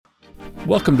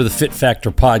Welcome to the Fit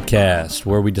Factor podcast,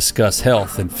 where we discuss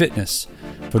health and fitness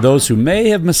for those who may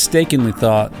have mistakenly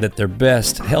thought that their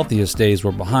best, healthiest days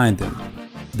were behind them.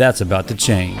 That's about to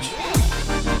change.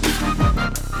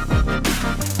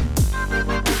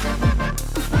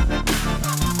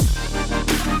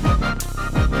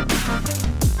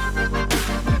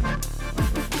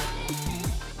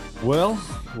 Well,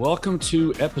 welcome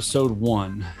to episode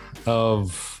 1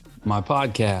 of my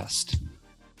podcast.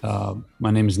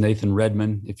 My name is Nathan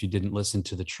Redman. If you didn't listen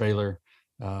to the trailer,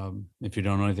 if you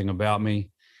don't know anything about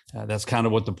me, that's kind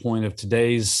of what the point of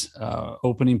today's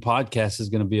opening podcast is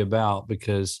going to be about,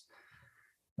 because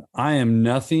I am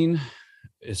nothing,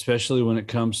 especially when it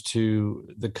comes to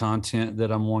the content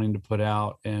that I'm wanting to put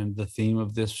out and the theme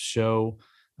of this show.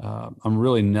 I'm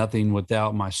really nothing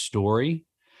without my story.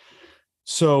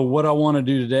 So what I want to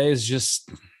do today is just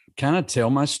kind of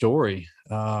tell my story.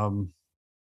 I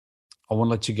want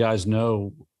to let you guys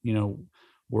know,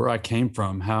 where I came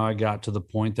from, how I got to the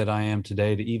point that I am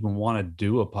today to even want to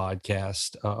do a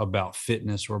podcast about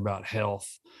fitness or about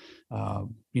health.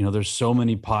 There's so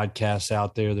many podcasts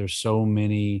out there. There's so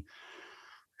many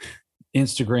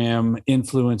Instagram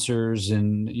influencers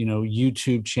and,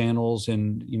 YouTube channels.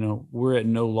 And, we're at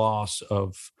no loss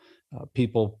of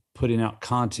people putting out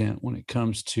content when it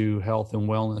comes to health and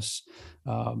wellness.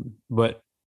 But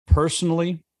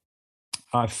personally,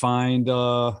 I find,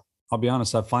 I'll be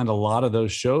honest, I find a lot of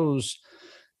those shows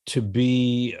to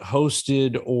be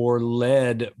hosted or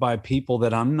led by people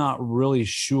that I'm not really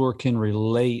sure can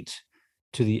relate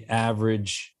to the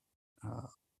average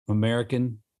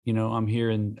American. I'm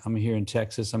here in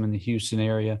Texas. I'm in the Houston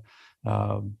area.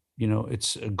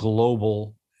 It's a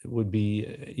global, it would be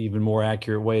even more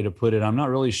accurate way to put it. I'm not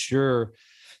really sure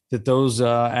that those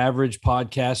average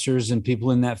podcasters and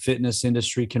people in that fitness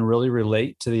industry can really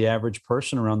relate to the average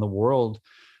person around the world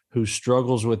who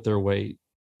struggles with their weight,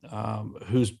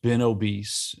 who's been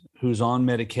obese, who's on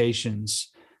medications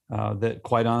that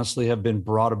quite honestly have been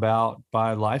brought about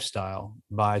by lifestyle,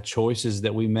 by choices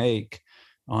that we make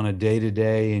on a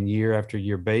day-to-day and year after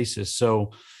year basis.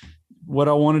 So what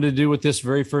I wanted to do with this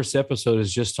very first episode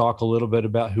is just talk a little bit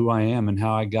about who I am and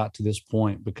how I got to this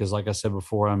point, because like I said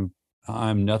before,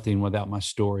 I'm nothing without my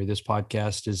story. This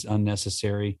podcast is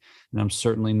unnecessary, and I'm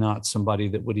certainly not somebody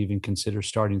that would even consider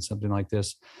starting something like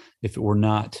this if it were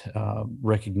not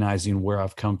recognizing where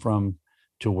I've come from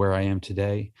to where I am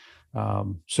today.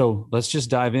 So let's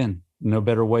just dive in. No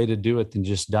better way to do it than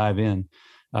just dive in.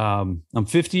 I'm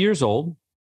 50 years old.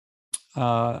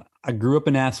 I grew up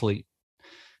an athlete.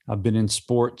 I've been in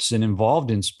sports and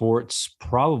involved in sports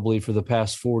probably for the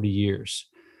past 40 years.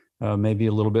 Maybe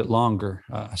a little bit longer.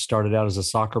 I started out as a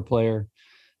soccer player,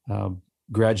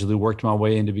 gradually worked my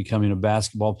way into becoming a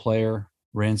basketball player,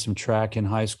 ran some track in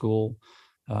high school,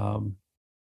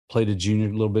 played a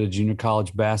little bit of junior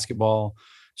college basketball.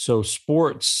 So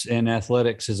sports and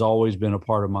athletics has always been a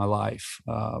part of my life.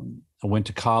 I went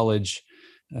to college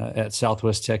at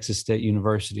Southwest Texas State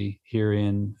University here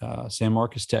in San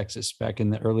Marcos, Texas, back in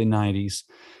the early 90s.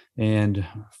 And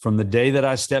from the day that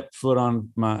I stepped foot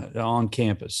on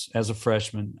campus as a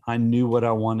freshman, I knew what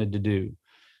I wanted to do.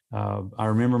 I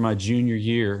remember my junior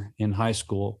year in high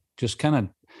school, just kind of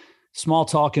small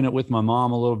talking it with my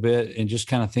mom a little bit and just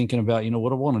kind of thinking about,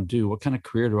 what I want to do? What kind of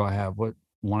career do I have? What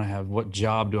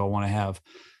job do I want to have?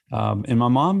 And my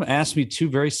mom asked me 2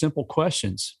 very simple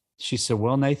questions. She said,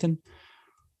 well, Nathan,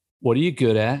 what are you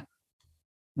good at?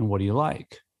 And what do you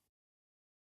like?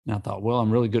 And I thought, well,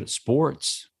 I'm really good at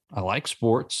sports. I like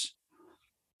sports.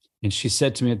 And she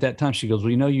said to me at that time, she goes,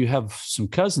 well, you have some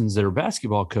cousins that are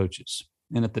basketball coaches.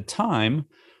 And at the time,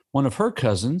 one of her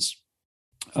cousins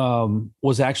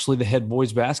was actually the head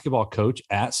boys basketball coach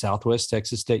at Southwest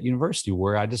Texas State University,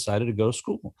 where I decided to go to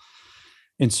school.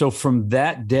 And so from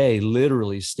that day,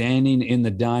 literally standing in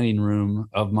the dining room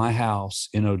of my house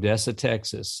in Odessa,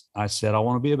 Texas, I said, I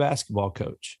want to be a basketball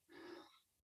coach.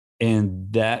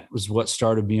 And that was what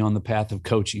started me on the path of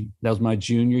coaching. That was my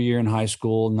junior year in high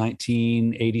school,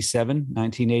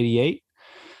 1988.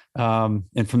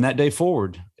 And from that day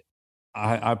forward,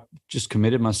 I just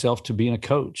committed myself to being a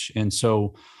coach. And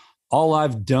so all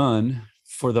I've done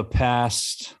for the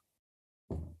past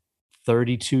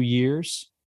 32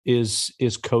 years is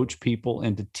coach people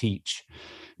and to teach.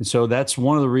 And so that's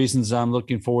one of the reasons I'm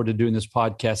looking forward to doing this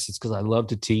podcast. It's because I love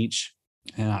to teach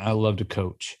and I love to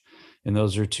coach. And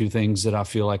those are 2 things that I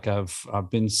feel like I've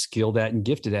been skilled at and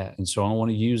gifted at. And so I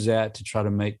want to use that to try to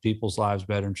make people's lives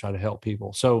better and try to help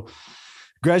people. So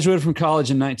graduated from college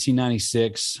in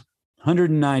 1996,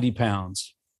 190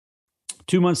 pounds.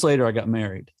 2 months later, I got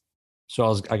married.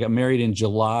 So I got married in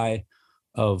July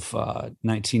of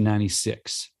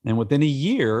 1996. And within a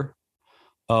year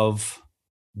of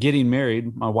getting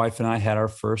married, my wife and I had our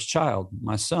first child,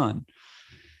 my son.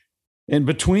 And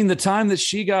between the time that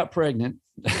she got pregnant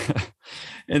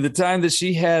and the time that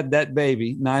she had that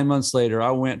baby, 9 months later,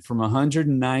 I went from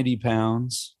 190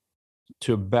 pounds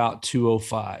to about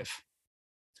 205.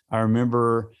 I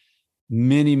remember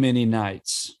many, many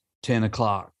nights, 10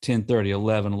 o'clock, 10:30,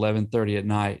 11, 11:30 at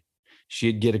night,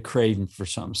 she'd get a craving for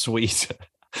something sweet.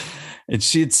 And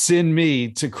she'd send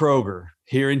me to Kroger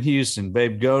here in Houston.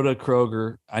 Babe, go to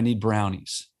Kroger. I need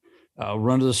brownies.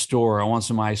 Run to the store. I want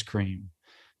some ice cream.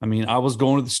 I mean, I was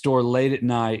going to the store late at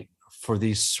night for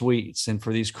these sweets and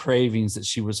for these cravings that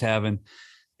she was having.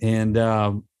 And,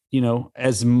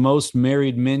 as most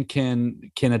married men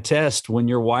can attest, when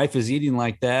your wife is eating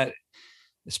like that,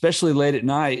 especially late at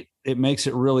night, it makes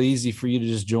it really easy for you to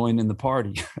just join in the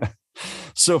party.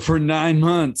 So for 9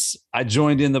 months, I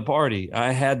joined in the party.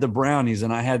 I had the brownies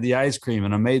and I had the ice cream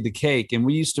and I made the cake. And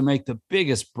we used to make the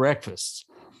biggest breakfasts.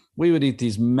 We would eat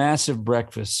these massive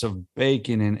breakfasts of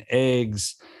bacon and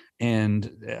eggs and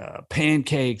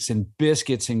pancakes and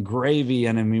biscuits and gravy.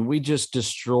 And I mean, we just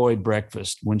destroyed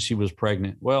breakfast when she was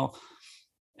pregnant. Well,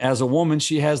 as a woman,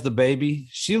 she has the baby.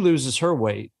 She loses her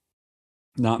weight,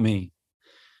 not me.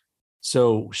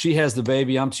 So she has the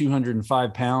baby. I'm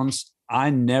 205 pounds. I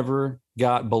never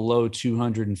got below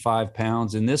 205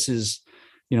 pounds. And this is,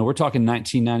 we're talking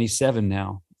 1997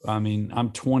 now. I mean,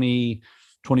 I'm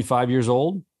 25 years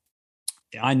old.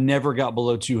 I never got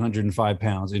below 205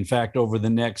 pounds. In fact, over the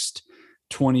next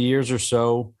 20 years or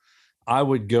so, I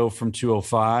would go from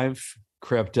 205,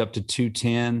 crept up to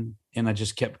 210, and I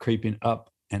just kept creeping up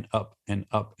and up and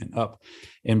up and up.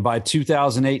 And by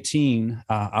 2018,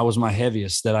 I was my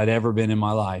heaviest that I'd ever been in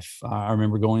my life. I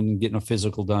remember going and getting a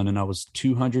physical done, and I was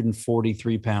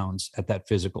 243 pounds at that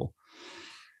physical.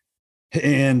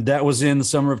 And that was in the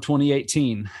summer of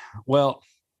 2018. Well,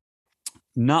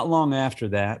 not long after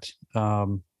that, my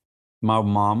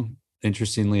mom,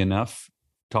 interestingly enough,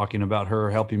 talking about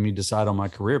her helping me decide on my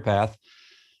career path,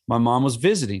 my mom was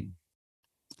visiting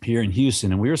here in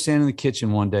Houston. And we were standing in the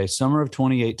kitchen one day, summer of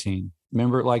 2018.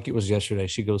 Remember it like it was yesterday.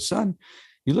 She goes, "Son,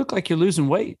 you look like you're losing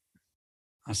weight."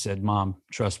 I said, "Mom,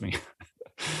 trust me.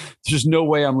 There's no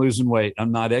way I'm losing weight.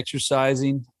 I'm not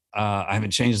exercising. I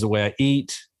haven't changed the way I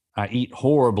eat. I eat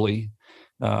horribly.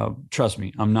 Trust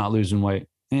me, I'm not losing weight."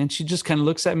 And she just kind of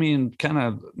looks at me and kind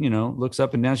of, looks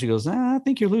up and down. She goes, "I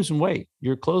think you're losing weight.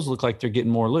 Your clothes look like they're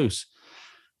getting more loose."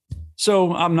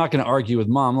 So I'm not going to argue with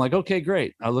Mom. I'm like, "Okay,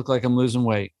 great. I look like I'm losing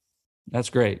weight.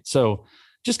 That's great." So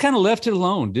just kind of left it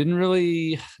alone. Didn't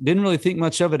really think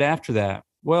much of it after that.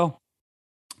 Well,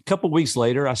 a couple of weeks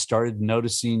later, I started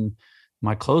noticing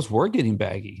my clothes were getting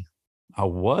baggy. I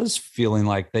was feeling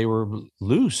like they were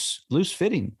loose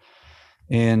fitting.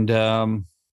 And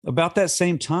about that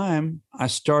same time, I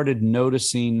started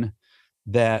noticing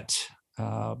that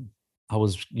I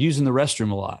was using the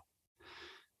restroom a lot.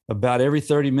 About every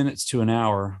 30 minutes to an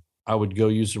hour, I would go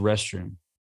use the restroom,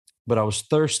 but I was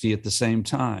thirsty at the same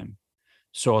time.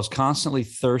 So I was constantly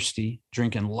thirsty,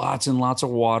 drinking lots and lots of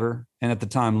water, and at the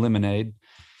time, lemonade,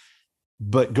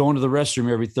 but going to the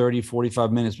restroom every 30,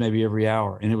 45 minutes, maybe every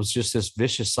hour. And it was just this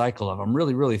vicious cycle of I'm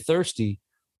really, really thirsty,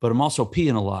 but I'm also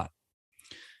peeing a lot.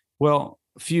 Well,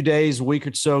 a few days, a week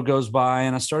or so goes by,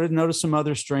 and I started to notice some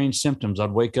other strange symptoms.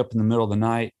 I'd wake up in the middle of the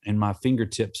night and my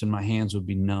fingertips and my hands would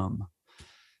be numb.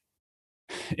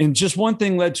 And just one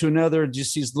thing led to another,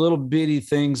 just these little bitty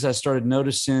things I started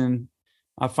noticing.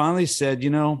 I finally said,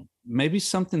 maybe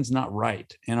something's not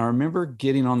right. And I remember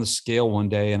getting on the scale one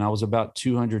day and I was about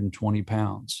 220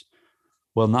 pounds.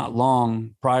 Well, not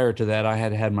long prior to that, I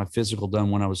had had my physical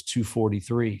done when I was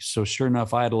 243. So sure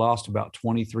enough, I had lost about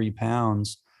 23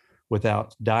 pounds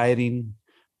without dieting,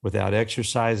 without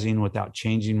exercising, without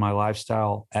changing my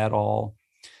lifestyle at all.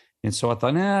 And so I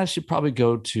thought, I should probably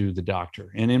go to the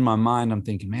doctor. And in my mind, I'm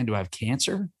thinking, man, do I have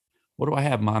cancer? What do I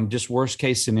have? I'm just worst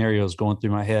case scenarios going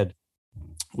through my head.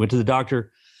 Went to the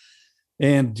doctor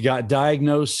and got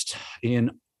diagnosed in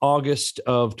August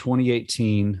of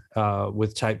 2018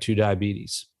 with type 2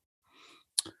 diabetes.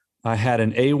 I had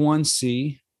an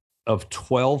A1C of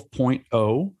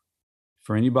 12.0.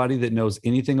 For anybody that knows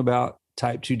anything about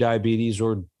type 2 diabetes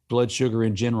or blood sugar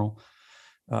in general,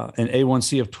 an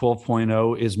A1C of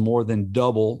 12.0 is more than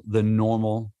double the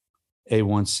normal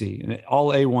A1C. And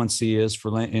all A1C is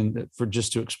for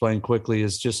just to explain quickly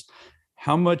is just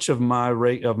how much of my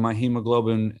rate of my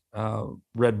hemoglobin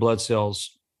red blood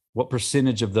cells, what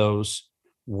percentage of those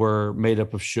were made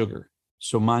up of sugar.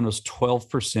 So mine was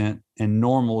 12% and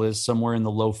normal is somewhere in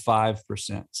the low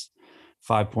 5%.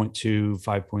 5.2,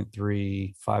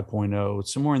 5.3, 5.0,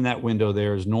 somewhere in that window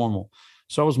there is normal.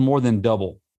 So I was more than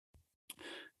double.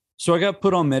 So I got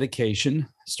put on medication,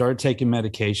 started taking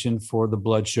medication for the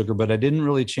blood sugar, but I didn't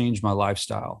really change my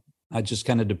lifestyle. I just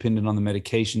kind of depended on the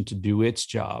medication to do its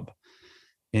job.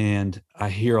 And I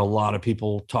hear a lot of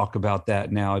people talk about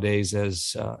that nowadays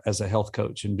as a health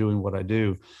coach and doing what I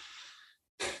do.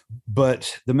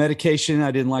 But the medication,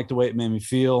 I didn't like the way it made me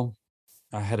feel.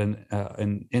 I had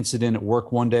an incident at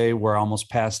work one day where I almost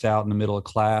passed out in the middle of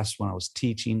class when I was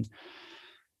teaching.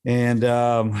 And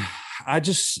I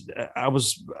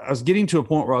was getting to a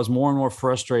point where I was more and more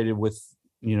frustrated with,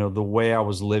 the way I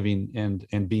was living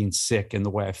and being sick and the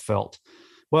way I felt.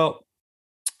 Well,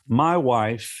 my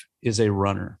wife is a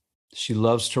runner. She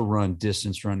loves to run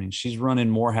distance running. She's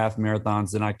running more half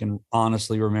marathons than I can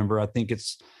honestly remember. I think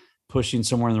it's pushing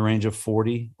somewhere in the range of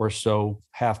 40 or so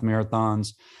half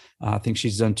marathons. I think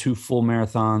she's done 2 full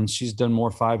marathons. She's done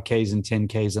more 5Ks and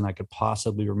 10Ks than I could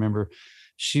possibly remember.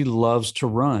 She loves to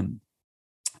run.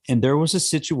 And there was a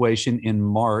situation in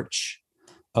March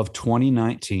of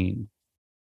 2019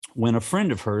 when a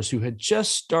friend of hers who had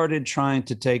just started trying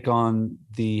to take on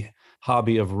the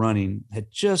hobby of running, had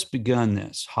just begun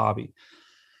this hobby.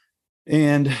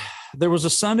 And there was a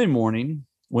Sunday morning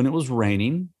when it was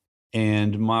raining,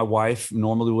 and my wife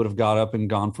normally would have got up and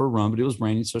gone for a run, but it was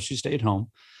raining, so she stayed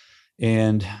home.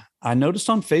 And I noticed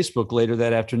on Facebook later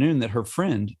that afternoon that her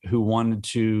friend who wanted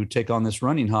to take on this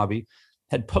running hobby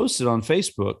had posted on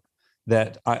Facebook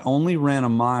that I only ran a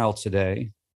mile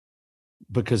today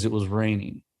because it was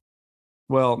raining.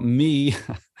 Well, me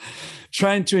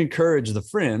trying to encourage the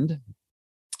friend,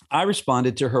 I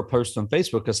responded to her post on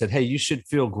Facebook. I said, hey, you should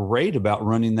feel great about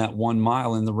running that 1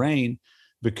 mile in the rain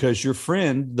because your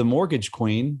friend, the Mortgage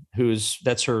Queen,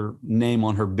 that's her name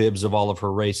on her bibs of all of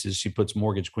her races. She puts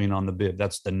Mortgage Queen on the bib.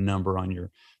 That's the number on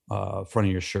your front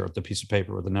of your shirt, the piece of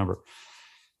paper with the number.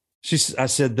 I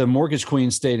said, the Mortgage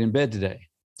Queen stayed in bed today.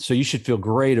 So you should feel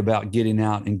great about getting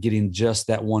out and getting just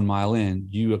that 1 mile in.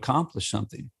 You accomplished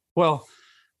something. Well,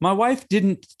 my wife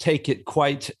didn't take it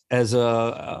quite as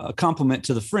a compliment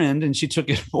to the friend, and she took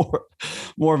it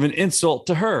more of an insult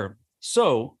to her.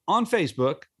 So on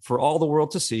Facebook, for all the world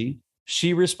to see,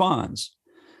 she responds,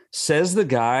 says the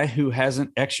guy who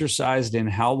hasn't exercised in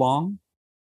how long?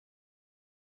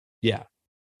 Yeah,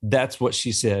 that's what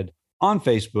she said on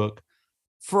Facebook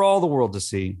for all the world to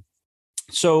see.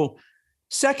 So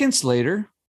seconds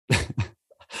later,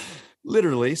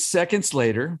 literally seconds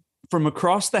later, from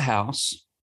across the house,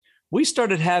 we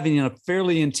started having a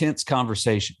fairly intense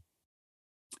conversation.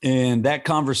 And that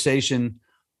conversation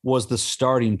was the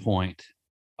starting point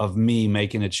of me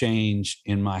making a change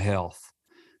in my health.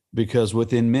 Because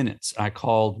within minutes, I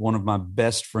called one of my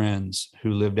best friends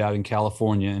who lived out in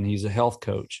California, and he's a health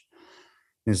coach.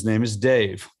 His name is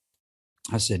Dave.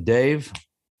 I said, Dave,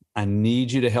 I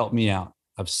need you to help me out.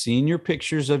 I've seen your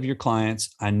pictures of your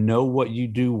clients. I know what you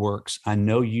do works. I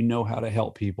know you know how to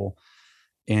help people,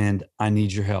 and I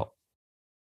need your help.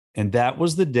 And that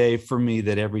was the day for me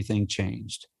that everything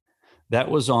changed.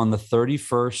 That was on the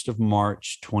 31st of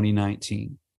March,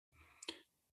 2019.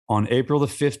 On April the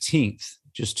 15th,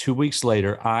 just 2 weeks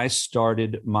later, I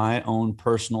started my own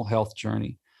personal health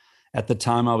journey. At the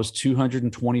time, I was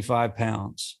 225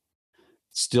 pounds,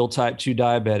 still type 2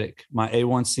 diabetic. My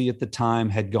A1C at the time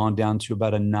had gone down to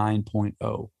about a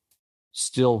 9.0,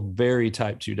 still very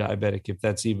type 2 diabetic, if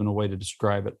that's even a way to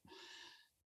describe it.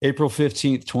 April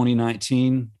 15th,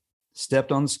 2019,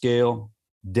 stepped on the scale.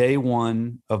 Day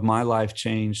one of my life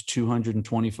change,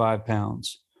 225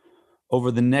 pounds. Over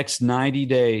the next 90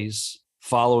 days,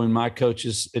 following my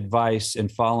coach's advice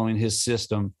and following his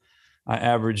system, I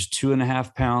averaged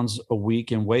 2.5 pounds a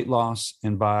week in weight loss.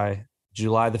 And by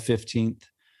July the 15th,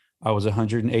 I was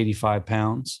 185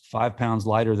 pounds, 5 pounds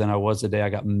lighter than I was the day I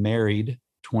got married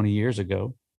 20 years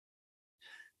ago.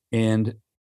 And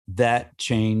that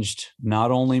changed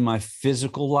not only my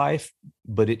physical life,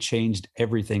 but it changed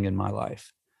everything in my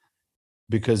life.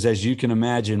 Because as you can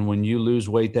imagine, when you lose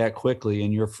weight that quickly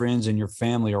and your friends and your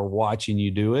family are watching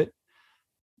you do it,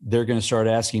 they're going to start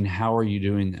asking, how are you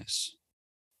doing this?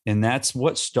 And that's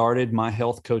what started my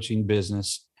health coaching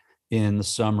business in the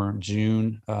summer,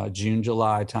 June,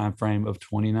 July timeframe of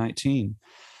 2019.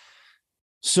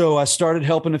 So I started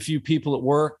helping a few people at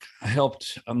work. I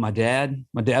helped my dad.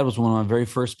 My dad was one of my very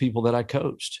first people that I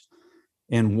coached.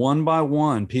 And one by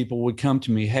one, people would come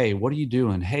to me, hey, what are you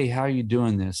doing? Hey, how are you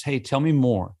doing this? Hey, tell me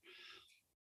more.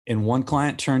 And one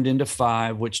client turned into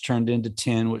 5, which turned into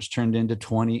 10, which turned into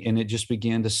 20, and it just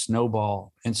began to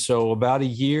snowball. And so about a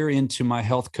year into my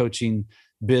health coaching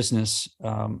business,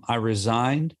 I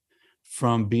resigned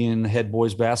from being the head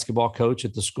boys basketball coach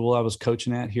at the school I was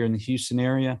coaching at here in the Houston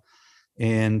area.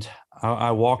 And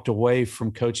I walked away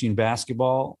from coaching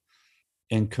basketball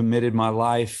and committed my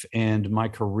life and my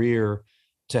career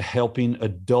to helping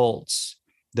adults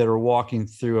that are walking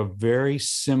through a very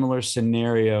similar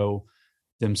scenario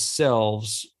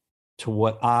themselves to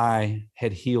what I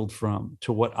had healed from,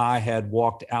 to what I had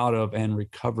walked out of and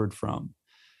recovered from.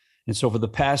 And so for the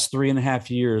past 3.5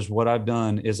 years, what I've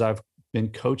done is I've been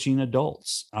coaching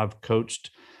adults. I've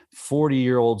coached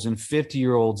 40-year-olds and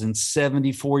 50-year-olds and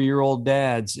 74-year-old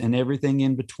dads and everything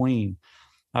in between.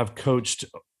 I've coached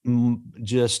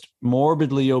just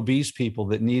morbidly obese people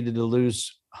that needed to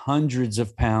lose hundreds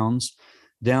of pounds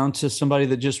down to somebody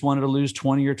that just wanted to lose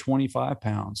 20 or 25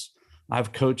 pounds.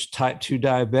 I've coached type 2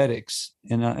 diabetics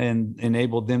and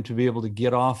enabled them to be able to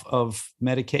get off of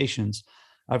medications.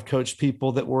 I've coached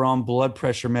people that were on blood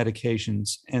pressure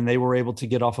medications and they were able to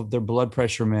get off of their blood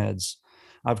pressure meds.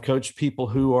 I've coached people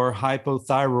who are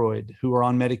hypothyroid, who are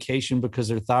on medication because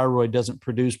their thyroid doesn't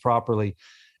produce properly,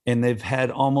 and they've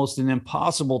had almost an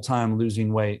impossible time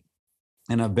losing weight.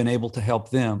 And I've been able to help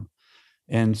them.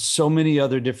 And so many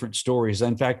other different stories.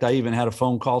 In fact, I even had a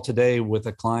phone call today with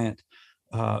a client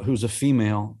who's a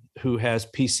female who has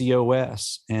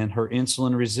PCOS, and her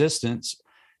insulin resistance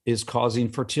is causing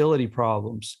fertility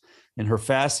problems. And her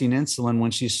fasting insulin,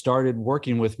 when she started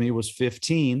working with me, was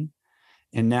 15,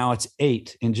 and now it's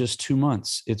 8 in just 2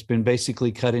 months. It's been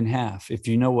basically cut in half. If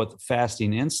you know what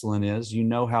fasting insulin is, you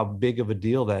know how big of a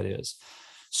deal that is.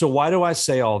 So why do I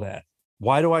say all that?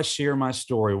 Why do I share my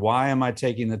story? Why am I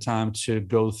taking the time to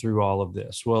go through all of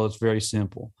this? Well, it's very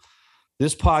simple.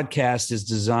 This podcast is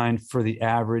designed for the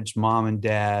average mom and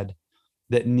dad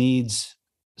that needs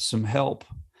some help.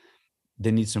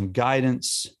 They need some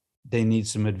guidance. They need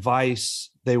some advice.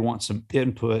 They want some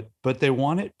input, but they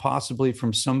want it possibly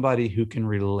from somebody who can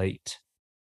relate.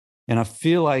 And I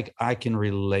feel like I can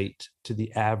relate to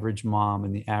the average mom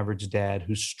and the average dad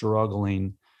who's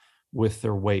struggling with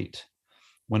their weight.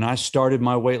 When I started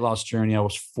my weight loss journey, I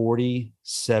was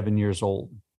 47 years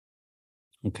old.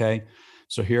 Okay.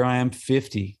 So here I am,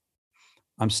 50.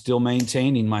 I'm still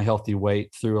maintaining my healthy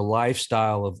weight through a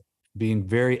lifestyle of being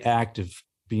very active,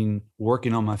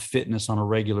 working on my fitness on a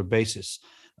regular basis.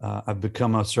 I've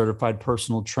become a certified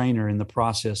personal trainer in the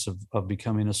process of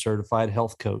becoming a certified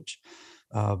health coach.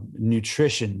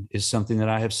 Nutrition is something that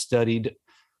I have studied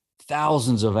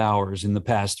thousands of hours in the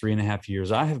past 3.5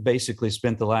 years. I have basically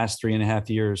spent the last 3.5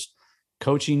 years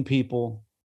coaching people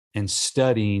and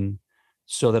studying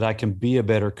so that I can be a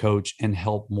better coach and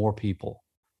help more people.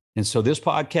 And so this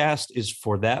podcast is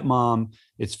for that mom,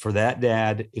 it's for that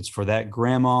dad, it's for that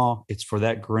grandma, it's for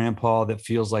that grandpa that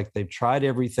feels like they've tried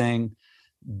everything.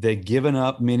 They've given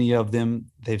up, many of them.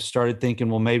 They've started thinking,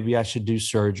 well, maybe I should do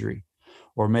surgery,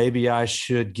 or maybe I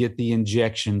should get the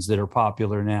injections that are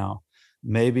popular now.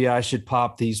 Maybe I should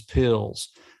pop these pills.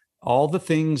 All the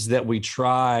things that we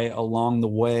try along the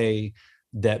way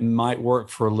that might work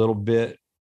for a little bit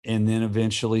and then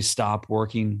eventually stop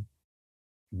working.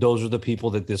 Those are the people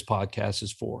that this podcast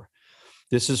is for.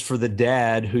 This is for the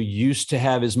dad who used to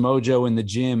have his mojo in the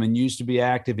gym and used to be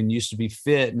active and used to be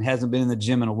fit and hasn't been in the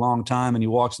gym in a long time. And he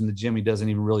walks in the gym, he doesn't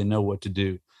even really know what to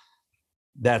do.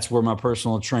 That's where my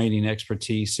personal training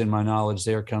expertise and my knowledge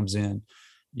there comes in.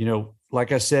 You know,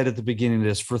 like I said at the beginning of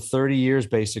this, for 30 years,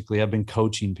 basically, I've been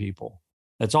coaching people.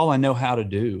 That's all I know how to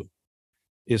do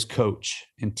is coach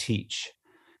and teach.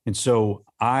 And so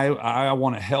I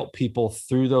want to help people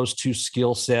through those two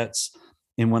skill sets.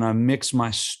 And when I mix my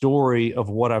story of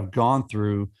what I've gone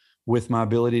through with my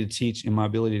ability to teach and my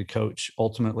ability to coach,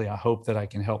 ultimately, I hope that I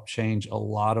can help change a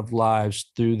lot of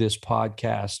lives through this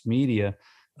podcast media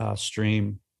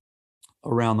stream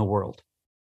around the world.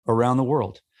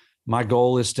 My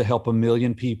goal is to help 1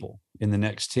 million people in the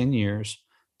next 10 years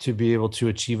to be able to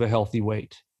achieve a healthy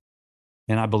weight.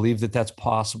 And I believe that that's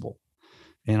possible.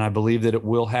 And I believe that it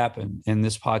will happen. And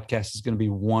this podcast is going to be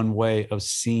one way of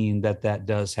seeing that that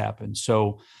does happen.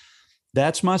 So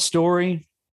that's my story.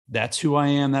 That's who I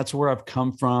am. That's where I've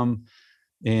come from.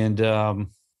 And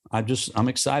I'm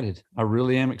excited. I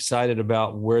really am excited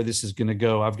about where this is going to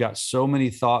go. I've got so many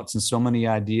thoughts and so many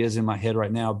ideas in my head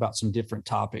right now about some different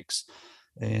topics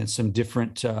and some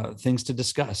different things to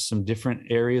discuss, some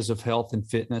different areas of health and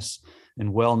fitness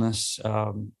and wellness.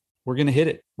 We're going to hit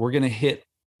it. We're going to hit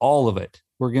all of it.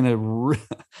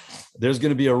 There's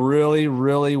going to be a really,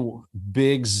 really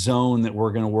big zone that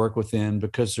we're going to work within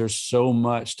because there's so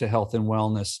much to health and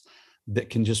wellness that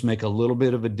can just make a little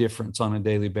bit of a difference on a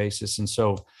daily basis. And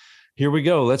so here we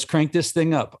go. Let's crank this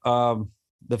thing up.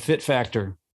 The Fit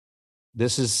Factor.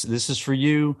 This is for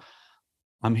you.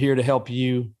 I'm here to help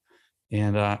you.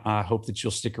 And I hope that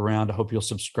you'll stick around. I hope you'll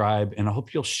subscribe, and I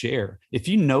hope you'll share. If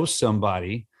you know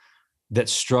somebody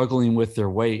that's struggling with their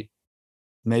weight,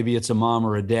 maybe it's a mom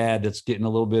or a dad that's getting a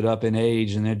little bit up in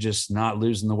age and they're just not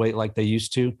losing the weight like they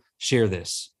used to, share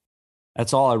this.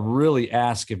 That's all I really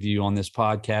ask of you on this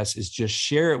podcast, is just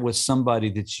share it with somebody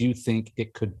that you think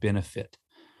it could benefit.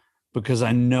 Because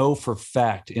I know for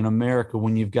fact in America,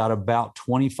 when you've got about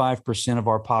 25% of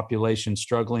our population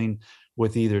struggling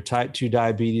with either type 2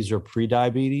 diabetes or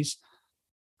prediabetes,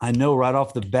 I know right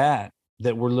off the bat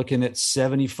that we're looking at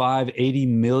 75, 80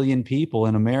 million people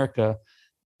in America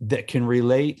that can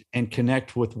relate and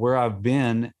connect with where I've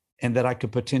been and that I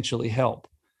could potentially help.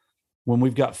 When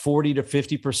we've got 40 to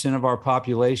 50% of our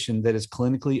population that is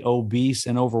clinically obese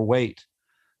and overweight,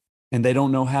 and they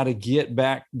don't know how to get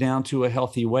back down to a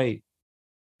healthy weight,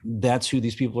 that's who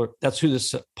these people are. That's who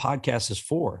this podcast is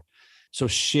for. So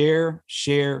share.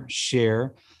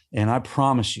 And I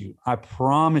promise you,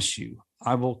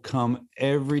 I will come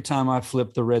every time I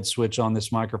flip the red switch on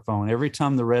this microphone. Every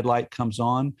time the red light comes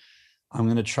on, I'm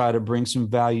going to try to bring some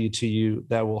value to you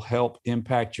that will help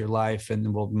impact your life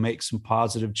and will make some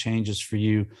positive changes for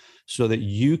you so that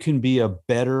you can be a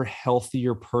better,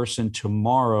 healthier person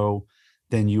tomorrow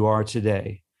than you are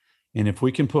today. And if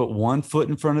we can put one foot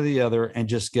in front of the other and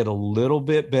just get a little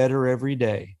bit better every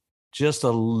day, just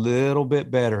a little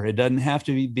bit better. It doesn't have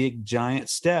to be big, giant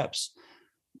steps.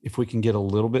 If we can get a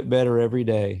little bit better every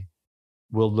day,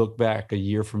 we'll look back a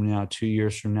year from now, 2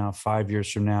 years from now, 5 years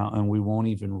from now, and we won't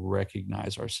even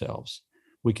recognize ourselves.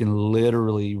 We can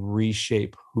literally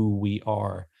reshape who we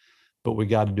are, but we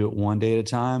got to do it one day at a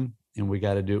time, and we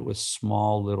got to do it with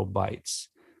small little bites.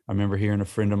 I remember hearing a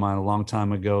friend of mine a long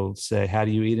time ago say, how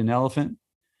do you eat an elephant?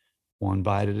 One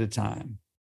bite at a time.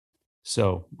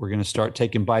 So we're going to start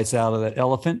taking bites out of that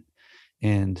elephant,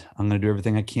 and I'm going to do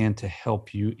everything I can to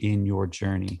help you in your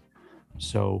journey.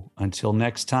 So until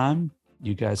next time,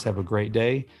 you guys have a great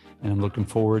day, and I'm looking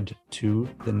forward to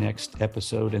the next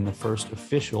episode and the first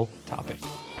official topic.